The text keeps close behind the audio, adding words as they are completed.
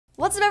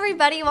What's up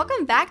everybody,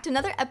 welcome back to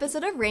another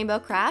episode of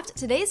Rainbowcraft.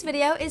 Today's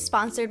video is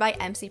sponsored by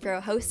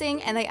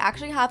MCProHosting and they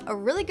actually have a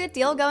really good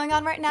deal going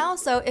on right now,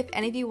 so if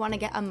any of you want to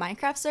get a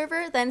Minecraft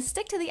server, then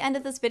stick to the end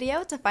of this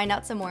video to find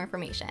out some more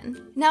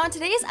information. Now in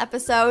today's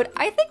episode,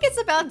 I think it's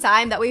about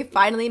time that we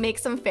finally make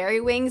some fairy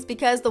wings,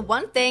 because the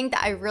one thing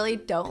that I really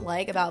don't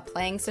like about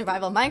playing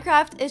survival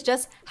Minecraft is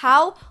just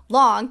how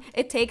long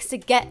it takes to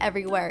get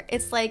everywhere.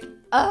 It's like,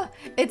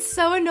 it's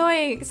so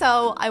annoying.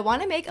 So I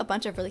want to make a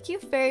bunch of really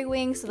cute fairy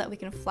wings so that we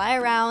can fly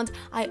around.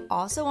 I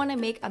also want to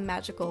make a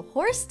magical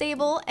horse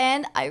stable,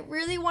 and I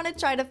really want to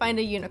try to find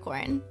a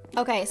unicorn.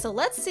 Okay, so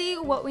let's see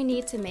what we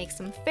need to make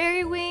some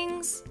fairy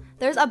wings.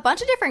 There's a bunch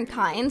of different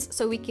kinds,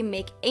 so we can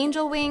make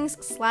angel wings,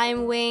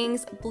 slime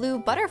wings, blue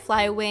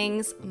butterfly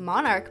wings,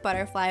 monarch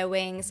butterfly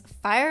wings,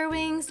 fire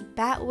wings,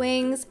 bat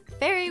wings,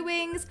 fairy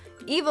wings,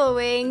 evil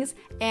wings,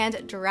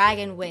 and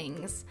dragon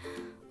wings.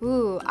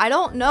 Ooh, I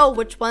don't know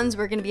which ones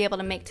we're gonna be able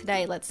to make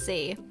today. Let's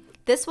see.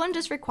 This one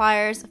just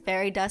requires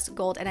fairy dust,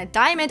 gold, and a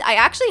diamond. I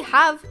actually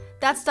have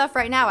that stuff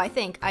right now, I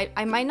think.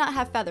 I might not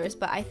have feathers,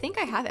 but I think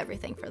I have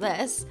everything for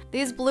this.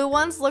 These blue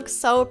ones look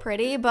so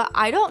pretty, but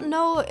I don't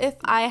know if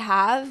I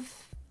have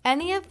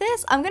any of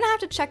this. I'm gonna have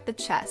to check the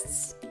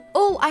chests.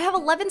 Oh, I have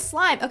 11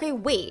 slime. Okay,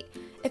 wait.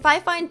 If I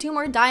find 2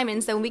 more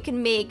diamonds, then we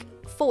can make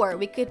 4.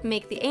 We could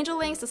make the angel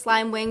wings, the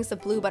slime wings, the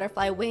blue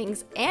butterfly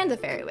wings, and the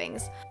fairy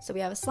wings. So we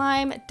have a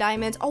slime,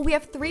 diamonds. Oh, we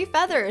have 3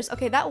 feathers.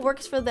 Okay, that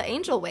works for the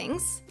angel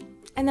wings.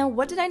 And then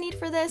what did I need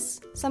for this?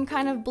 Some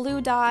kind of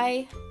blue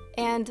dye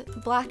and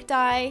black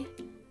dye.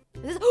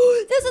 This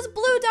is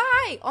blue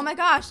dye! Oh my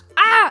gosh.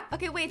 Ah!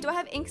 Okay, wait, do I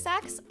have ink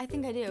sacs? I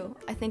think I do.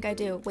 I think I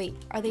do. Wait,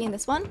 are they in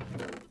this one?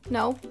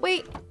 No.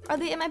 Wait, are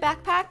they in my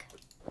backpack?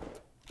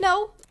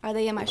 No. Are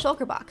they in my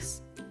shulker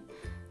box?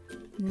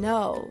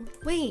 No.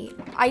 Wait,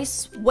 I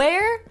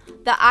swear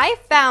that I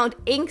found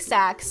ink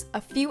sacs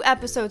a few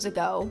episodes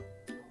ago.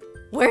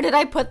 Where did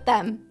I put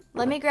them?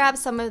 Let me grab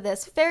some of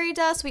this fairy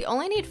dust. We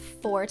only need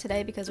 4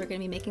 today because we're gonna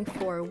be making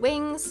 4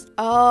 wings.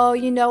 Oh,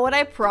 you know what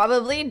I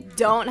probably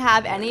don't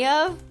have any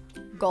of?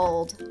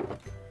 Gold.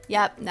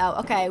 Yep, no,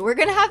 okay. We're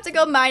gonna have to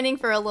go mining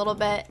for a little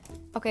bit.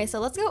 Okay, so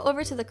let's go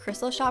over to the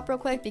crystal shop real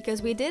quick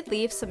because we did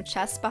leave some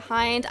chests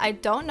behind. I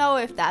don't know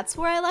if that's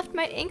where I left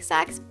my ink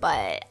sacs,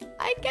 but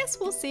I guess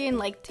we'll see in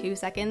like 2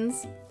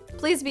 seconds.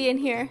 Please be in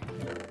here.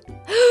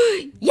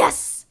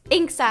 Yes!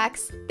 Ink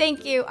sacs!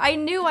 Thank you! I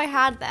knew I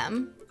had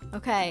them.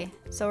 Okay,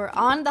 so we're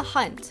on the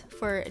hunt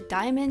for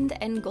diamond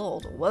and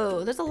gold.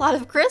 Whoa, there's a lot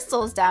of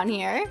crystals down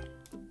here.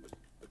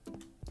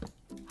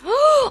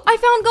 I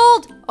found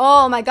gold!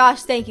 Oh my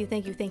gosh, thank you,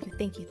 thank you, thank you,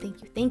 thank you,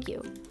 thank you, thank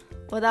you.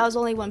 Well, that was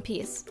only 1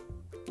 piece.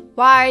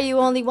 Why are you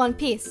only 1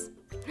 piece?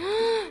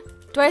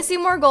 Do I see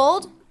more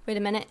gold? Wait a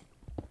minute.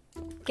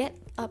 Get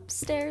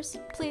upstairs,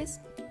 please.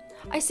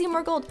 I see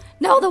more gold.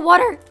 No, the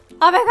water!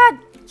 Oh my god!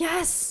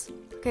 Yes!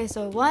 Okay,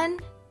 so 1,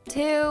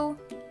 2,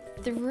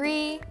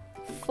 3,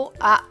 4.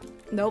 Ah,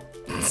 nope.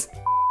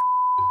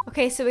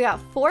 Okay, so we got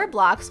 4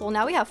 blocks. Well,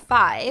 now we have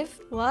 5.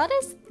 What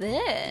is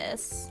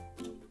this?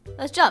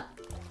 Let's jump.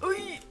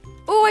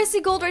 Oh, I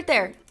see gold right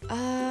there.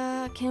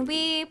 Can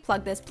we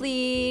plug this,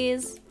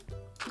 please?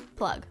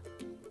 Plug.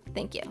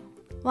 Thank you.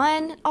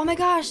 1, oh my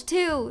gosh,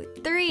 2,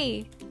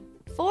 3,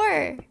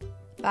 4,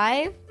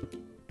 5,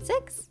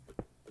 6,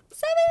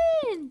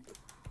 7.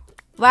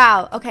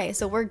 Wow, okay,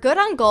 so we're good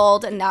on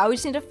gold, and now we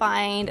just need to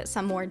find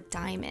some more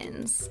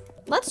diamonds.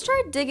 Let's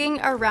try digging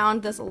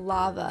around this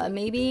lava.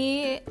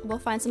 Maybe we'll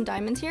find some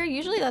diamonds here.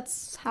 Usually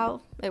that's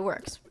how it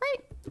works,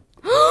 right?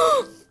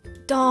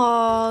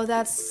 Oh,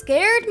 that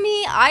scared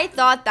me. I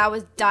thought that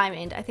was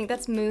diamond. I think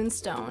that's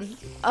moonstone.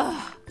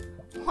 Ugh.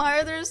 Why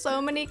are there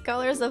so many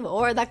colors of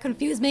ore? That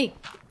confused me.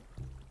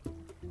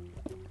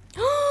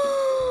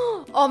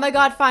 Oh my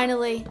god,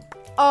 finally.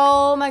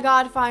 Oh my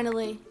god,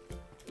 finally.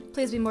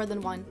 Please be more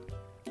than 1.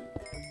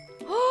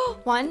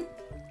 1,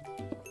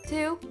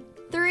 2,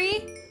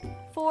 3,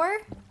 4,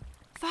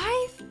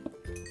 5.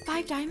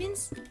 5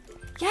 diamonds?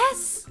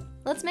 Yes!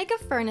 Let's make a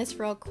furnace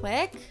real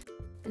quick.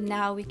 And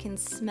now we can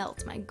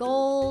smelt my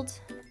gold.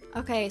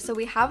 Okay, so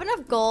we have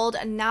enough gold,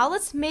 and now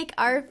let's make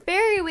our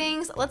fairy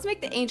wings. Let's make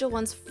the angel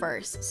ones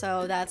first.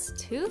 So that's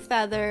 2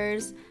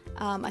 feathers.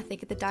 I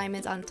think the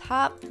diamonds on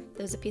top.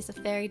 There's a piece of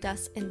fairy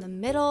dust in the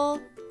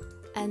middle.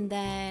 And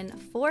then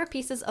 4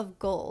 pieces of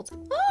gold.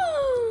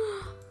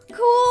 Oh,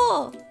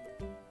 cool!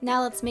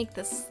 Now let's make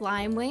the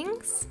slime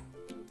wings.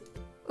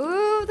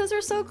 Ooh, those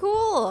are so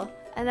cool.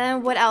 And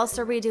then what else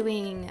are we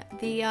doing?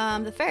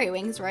 The fairy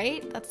wings,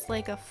 right? That's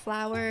like a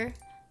flower,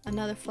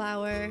 another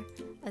flower,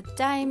 a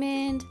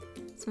diamond,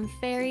 some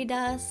fairy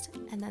dust,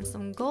 and then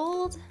some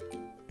gold.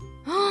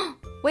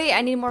 Wait,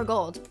 I need more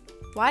gold.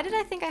 Why did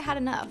I think I had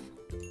enough?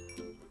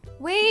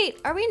 Wait,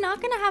 are we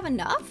not gonna have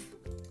enough?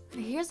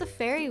 Here's the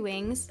fairy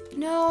wings.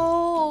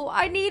 No,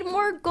 I need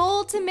more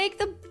gold to make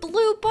the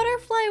blue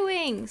butterfly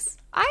wings.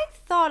 I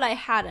thought I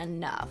had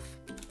enough.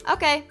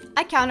 Okay,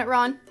 I count it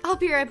wrong. I'll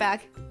be right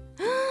back.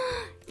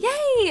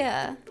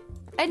 Yay!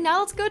 And now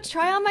let's go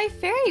try on my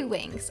fairy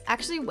wings.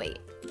 Actually, wait.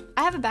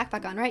 I have a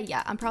backpack on, right?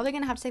 Yeah, I'm probably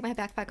gonna have to take my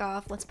backpack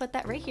off. Let's put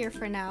that right here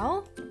for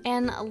now.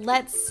 And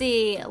let's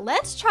see.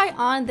 Let's try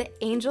on the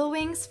angel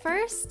wings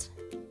first.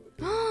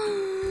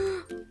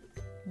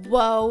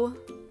 Whoa.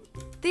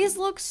 These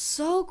look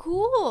so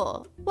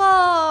cool.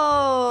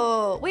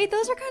 Whoa. Wait,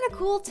 those are kind of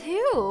cool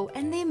too.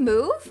 And they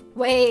move?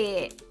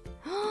 Wait.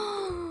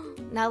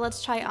 Now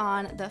let's try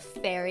on the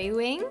fairy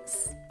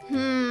wings.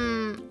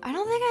 I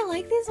don't think I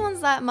like these ones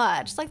that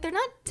much. Like, they're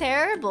not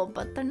terrible,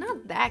 but they're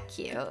not that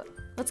cute.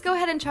 Let's go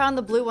ahead and try on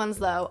the blue ones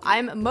though.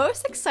 I'm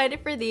most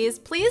excited for these.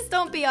 Please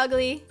don't be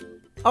ugly.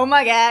 Oh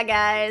my god,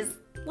 guys.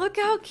 Look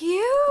how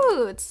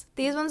cute.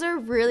 These ones are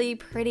really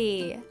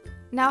pretty.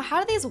 Now,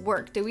 how do these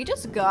work? Do we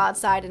just go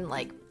outside and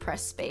like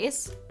press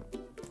space?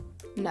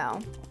 No.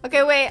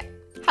 Okay, wait.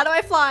 How do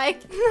I fly?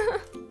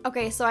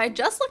 Okay, so I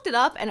just looked it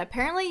up and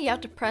apparently you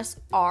have to press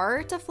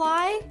R to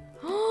fly.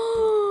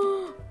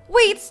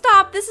 Wait,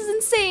 stop. This is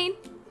insane.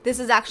 This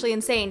is actually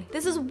insane.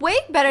 This is way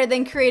better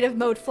than creative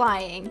mode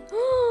flying.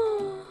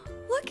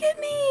 Look at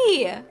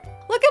me.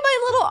 Look at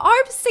my little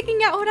arms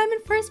sticking out when I'm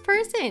in first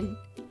person.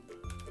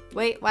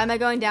 Wait, why am I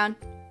going down?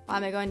 Why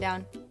am I going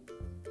down?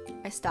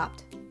 I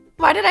stopped.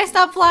 Why did I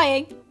stop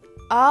flying?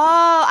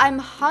 Oh, I'm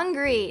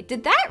hungry.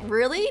 Did that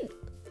really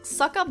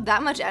suck up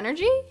that much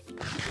energy?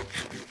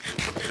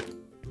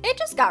 It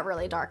just got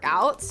really dark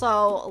out,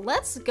 so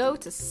let's go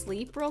to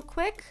sleep real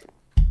quick.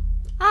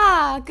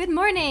 Ah, good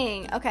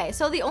morning. Okay,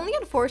 so the only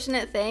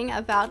unfortunate thing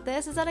about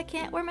this is that I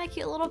can't wear my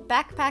cute little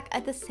backpack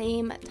at the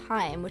same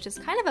time, which is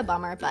kind of a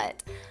bummer,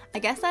 but I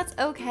guess that's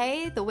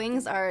okay. The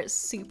wings are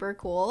super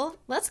cool.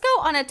 Let's go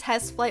on a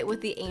test flight with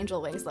the angel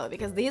wings though,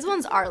 because these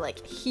ones are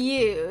like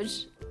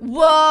huge.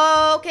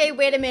 Whoa, okay,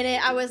 wait a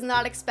minute. I was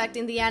not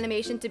expecting the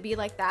animation to be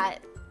like that.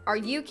 Are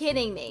you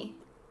kidding me?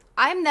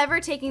 I'm never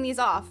taking these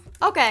off.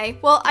 Okay,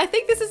 well, I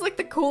think this is like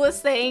the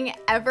coolest thing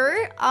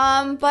ever.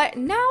 But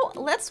now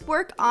let's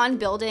work on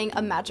building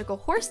a magical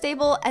horse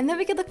stable and then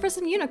we could look for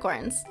some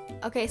unicorns.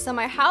 Okay, so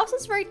my house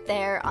is right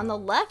there. On the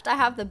left, I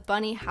have the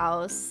bunny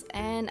house.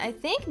 And I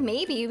think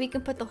maybe we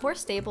can put the horse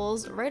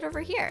stables right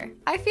over here.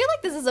 I feel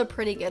like this is a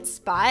pretty good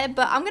spot,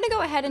 but I'm gonna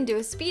go ahead and do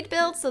a speed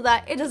build so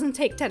that it doesn't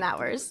take 10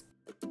 hours.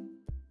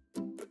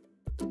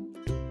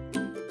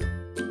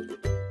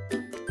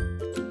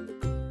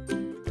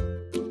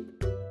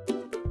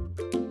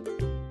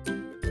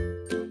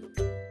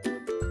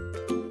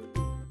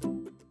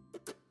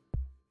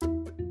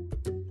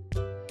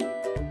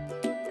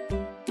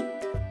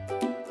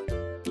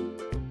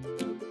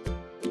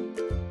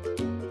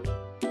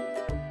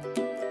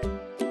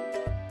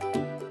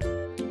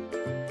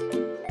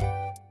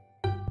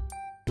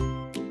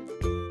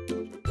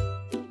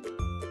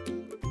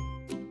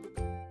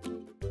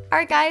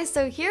 Alright guys,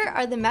 so here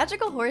are the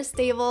magical horse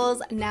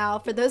stables. Now,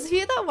 for those of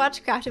you that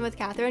watch Crafting with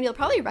Katherine, you'll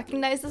probably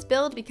recognize this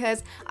build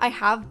because I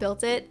have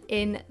built it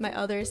in my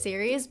other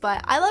series,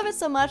 but I love it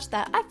so much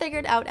that I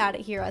figured I'd add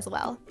it here as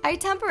well. I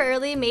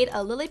temporarily made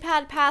a lily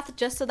pad path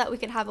just so that we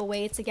could have a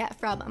way to get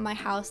from my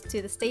house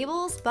to the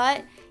stables,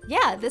 but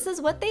yeah, this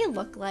is what they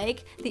look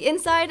like. The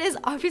inside is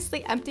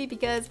obviously empty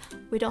because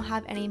we don't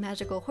have any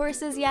magical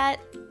horses yet.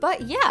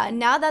 But yeah,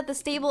 now that the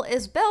stable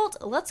is built,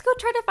 let's go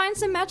try to find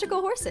some magical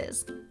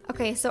horses.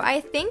 Okay, so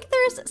I think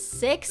there's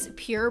 6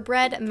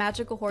 purebred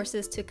magical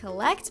horses to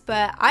collect,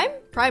 but I'm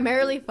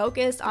primarily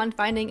focused on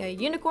finding a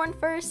unicorn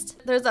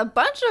first. There's a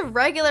bunch of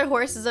regular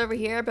horses over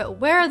here, but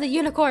where are the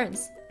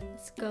unicorns?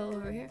 Let's go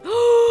over here.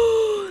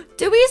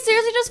 Did we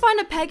seriously just find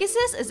a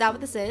pegasus? Is that what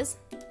this is?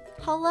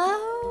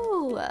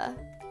 Hello.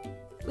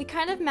 We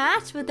kind of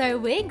match with our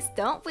wigs,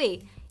 don't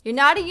we? You're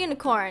not a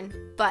unicorn,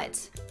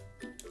 but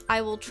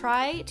I will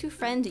try to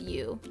friend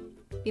you.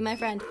 Be my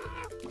friend.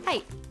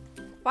 Hey.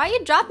 Why are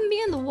you dropping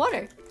me in the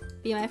water?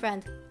 Be my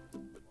friend.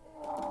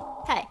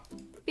 Hey,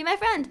 be my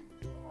friend.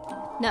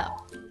 No,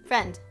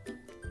 friend.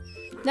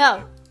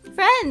 No,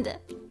 friend.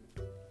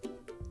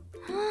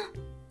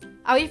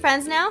 Are we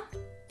friends now?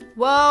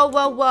 Whoa,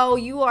 whoa, whoa,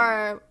 you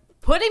are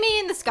putting me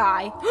in the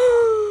sky.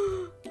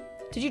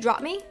 Did you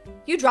drop me?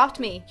 You dropped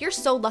me. You're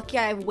so lucky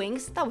I have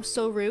wings. That was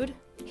so rude.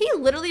 He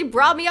literally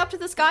brought me up to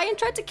the sky and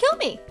tried to kill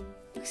me.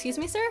 Excuse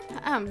me, sir?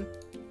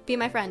 Be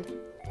my friend.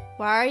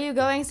 Why are you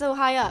going so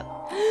high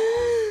up?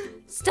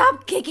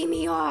 Stop kicking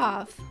me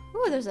off!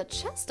 Ooh, there's a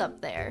chest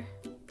up there.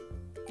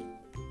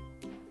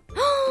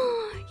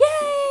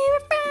 Yay, we're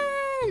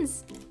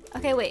friends!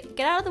 Okay, wait,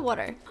 get out of the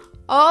water.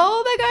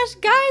 Oh my gosh,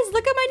 guys,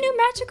 look at my new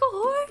magical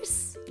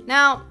horse!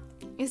 Now,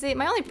 you see,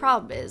 my only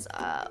problem is,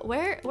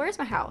 where's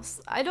my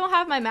house? I don't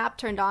have my map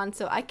turned on,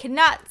 so I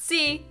cannot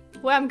see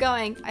where I'm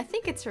going. I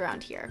think it's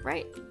around here,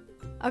 right?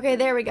 Okay,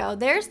 there we go.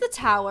 There's the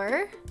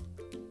tower.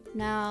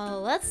 Now,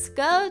 let's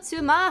go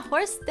to my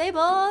horse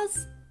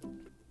stables.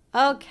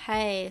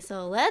 Okay,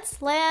 so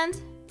let's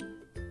land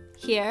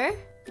here.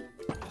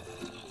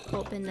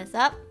 Open this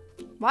up.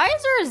 Why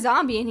is there a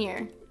zombie in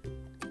here?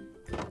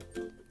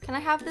 Can I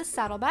have this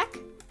saddle back?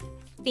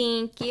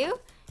 Thank you.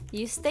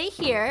 You stay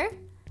here.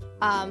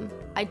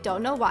 I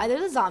don't know why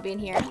there's a zombie in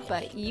here,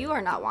 but you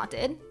are not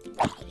wanted.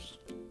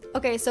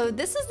 Okay, so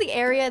this is the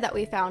area that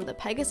we found the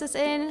Pegasus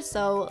in,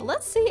 so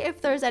let's see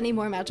if there's any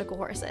more magical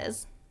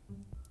horses.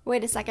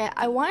 Wait a second,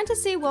 I wanted to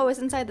see what was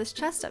inside this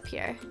chest up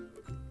here.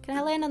 Can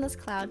I land on this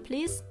cloud,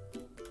 please?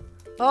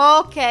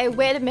 Okay,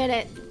 wait a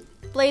minute.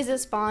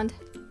 Blazes spawned.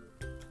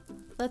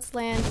 Let's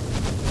land.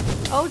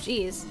 Oh,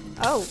 geez.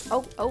 Oh,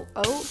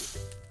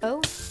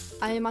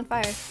 I am on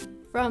fire.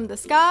 From the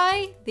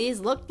sky,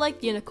 these look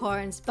like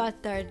unicorns,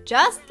 but they're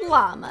just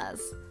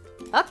llamas.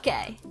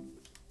 Okay,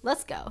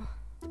 let's go.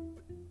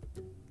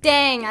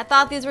 Dang, I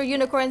thought these were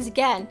unicorns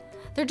again.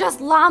 They're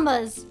just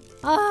llamas.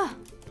 Ugh.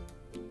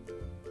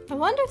 I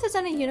wonder if there's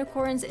any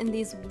unicorns in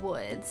these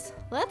woods.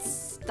 Let's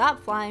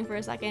stop flying for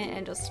a second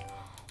and just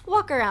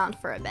walk around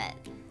for a bit.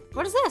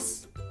 What is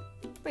this?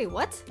 Wait,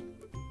 what?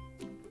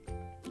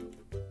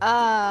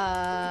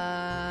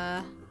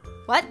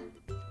 What?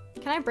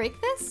 Can I break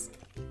this?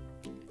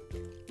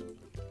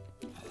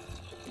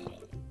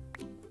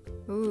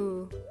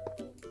 Ooh.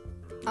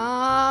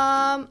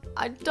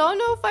 I don't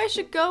know if I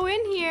should go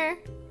in here.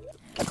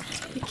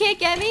 You can't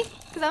get me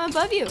because I'm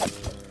above you.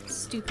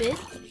 Stupid.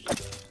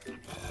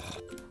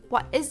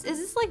 What? Is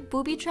this like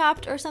booby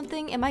trapped or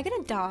something? Am I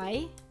gonna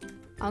die?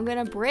 I'm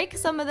gonna break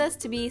some of this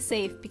to be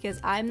safe because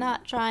I'm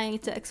not trying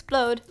to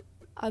explode.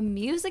 A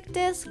music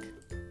disc?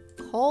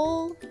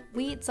 Coal?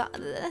 Wheat?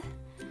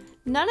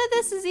 None of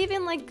this is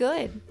even like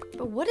good.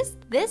 But what is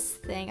this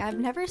thing? I've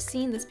never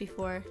seen this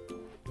before.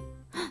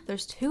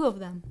 There's 2 of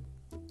them.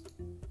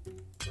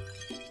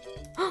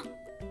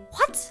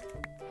 What?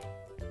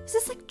 Is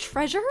this like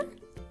treasure?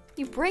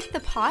 You break the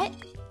pot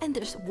and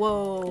there's,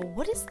 whoa,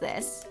 what is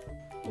this?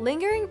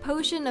 Lingering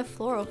potion of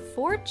floral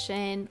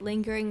fortune,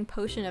 lingering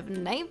potion of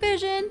night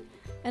vision,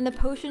 and a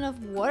potion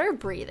of water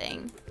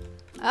breathing.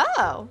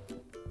 Oh,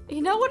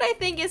 you know what I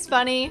think is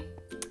funny?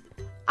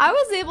 I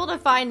was able to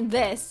find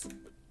this,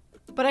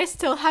 but I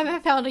still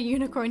haven't found a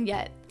unicorn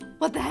yet.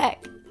 What the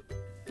heck?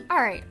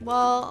 All right,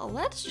 well,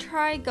 let's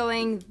try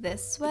going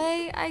this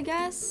way, I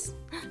guess.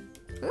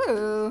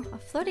 Ooh, a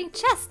floating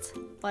chest.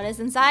 What is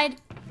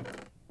inside?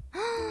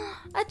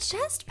 A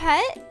chest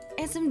pet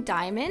and some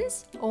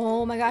diamonds.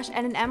 Oh my gosh,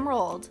 and an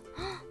emerald.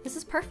 This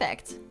is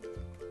perfect.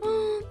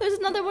 There's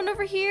another one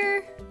over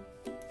here.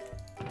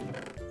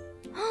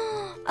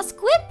 A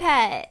squid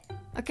pet.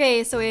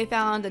 Okay, so we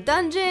found a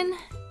dungeon,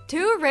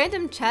 2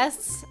 random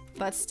chests,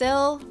 but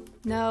still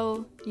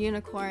no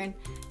unicorn.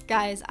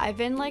 Guys, I've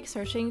been like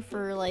searching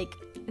for like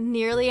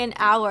nearly an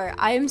hour.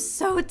 I am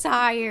so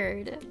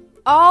tired.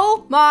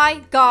 Oh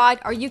my god,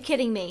 are you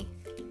kidding me?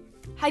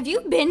 Have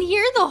you been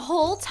here the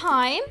whole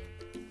time?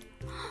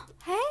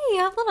 Hey, you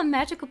have little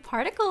magical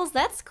particles.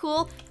 That's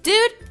cool.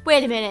 Dude,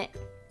 wait a minute.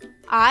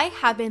 I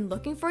have been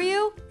looking for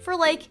you for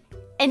like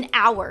an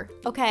hour,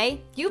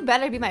 okay? You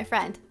better be my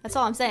friend. That's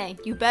all I'm saying.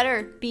 You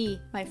better be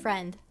my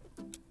friend.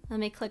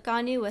 Let me click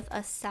on you with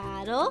a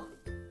saddle.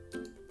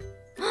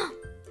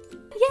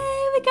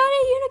 Yay, we got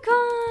a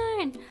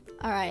unicorn!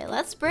 All right,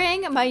 let's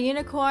bring my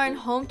unicorn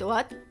home to,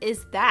 what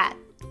is that?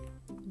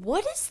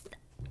 What is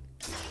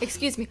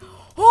excuse me.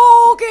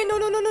 Oh, okay, no.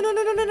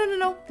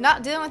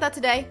 Not dealing with that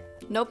today.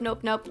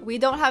 Nope. We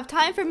don't have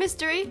time for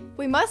mystery.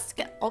 We must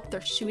get, oh,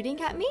 they're shooting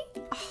at me?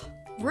 Oh,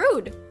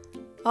 rude.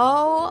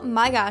 Oh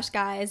my gosh,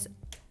 guys.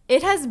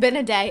 It has been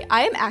a day.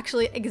 I am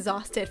actually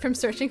exhausted from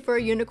searching for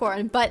a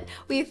unicorn, but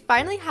we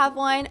finally have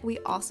one. We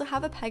also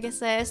have a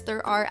Pegasus.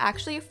 There are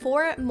actually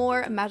 4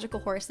 more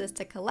magical horses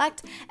to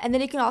collect, and then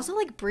you can also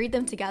like breed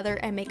them together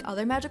and make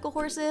other magical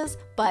horses,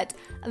 but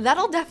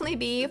that'll definitely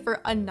be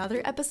for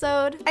another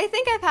episode. I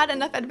think I've had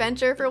enough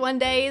adventure for one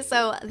day,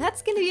 so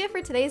that's gonna be it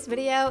for today's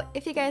video.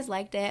 If you guys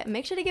liked it,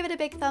 make sure to give it a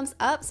big thumbs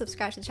up,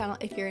 subscribe to the channel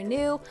if you're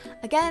new.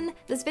 Again,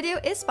 this video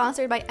is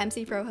sponsored by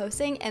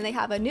MCProHosting, and they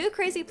have a new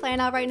crazy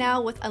plan out right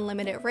now with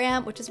unlimited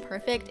RAM, which is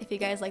perfect if you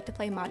guys like to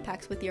play mod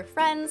packs with your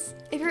friends.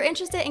 If you're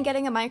interested in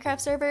getting a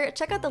Minecraft server,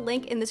 check out the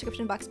link in the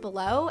description box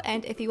below,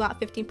 and if you want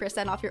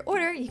 15% off your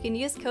order, you can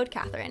use code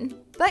Katherine.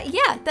 But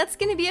yeah, that's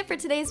gonna be it for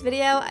today's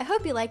video. I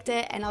hope you liked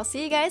it, and I'll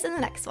see you guys in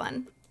the next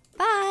one.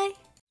 Bye!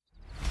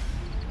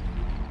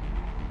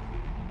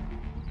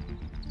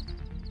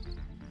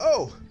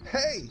 Oh,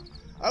 hey!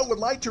 I would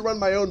like to run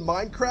my own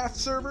Minecraft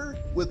server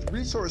with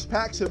resource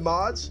packs and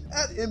mods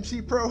at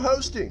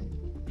MCProHosting.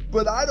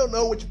 But I don't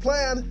know which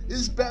plan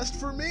is best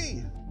for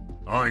me.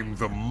 I'm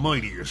the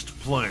mightiest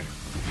plan.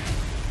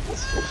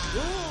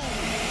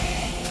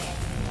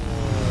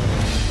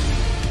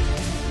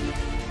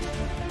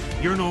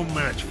 You're no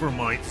match for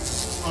my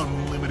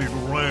unlimited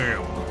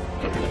RAM.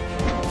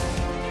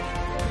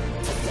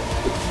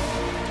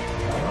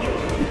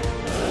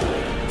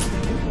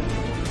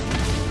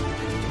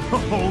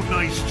 Oh,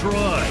 nice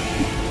try.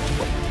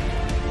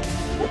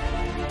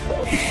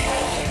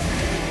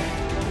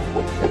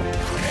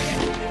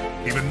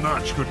 Even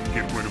Notch couldn't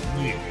get rid of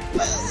me.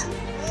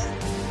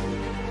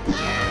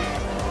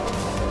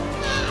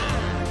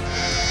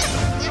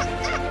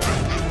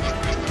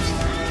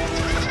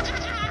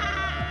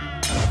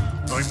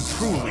 I'm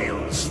truly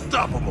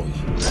unstoppable.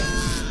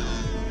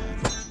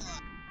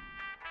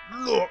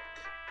 Look,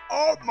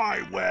 All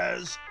my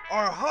wares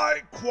are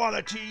high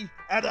quality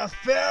at a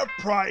fair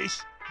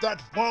price that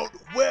won't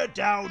wear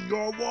down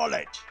your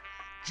wallet.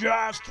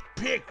 Just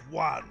pick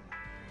one.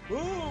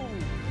 Ooh.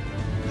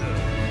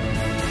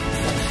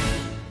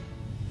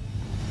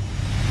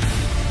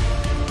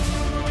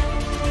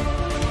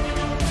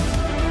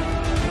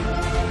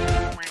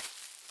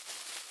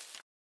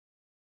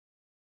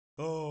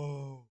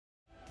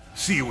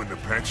 See you in the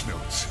patch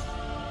notes.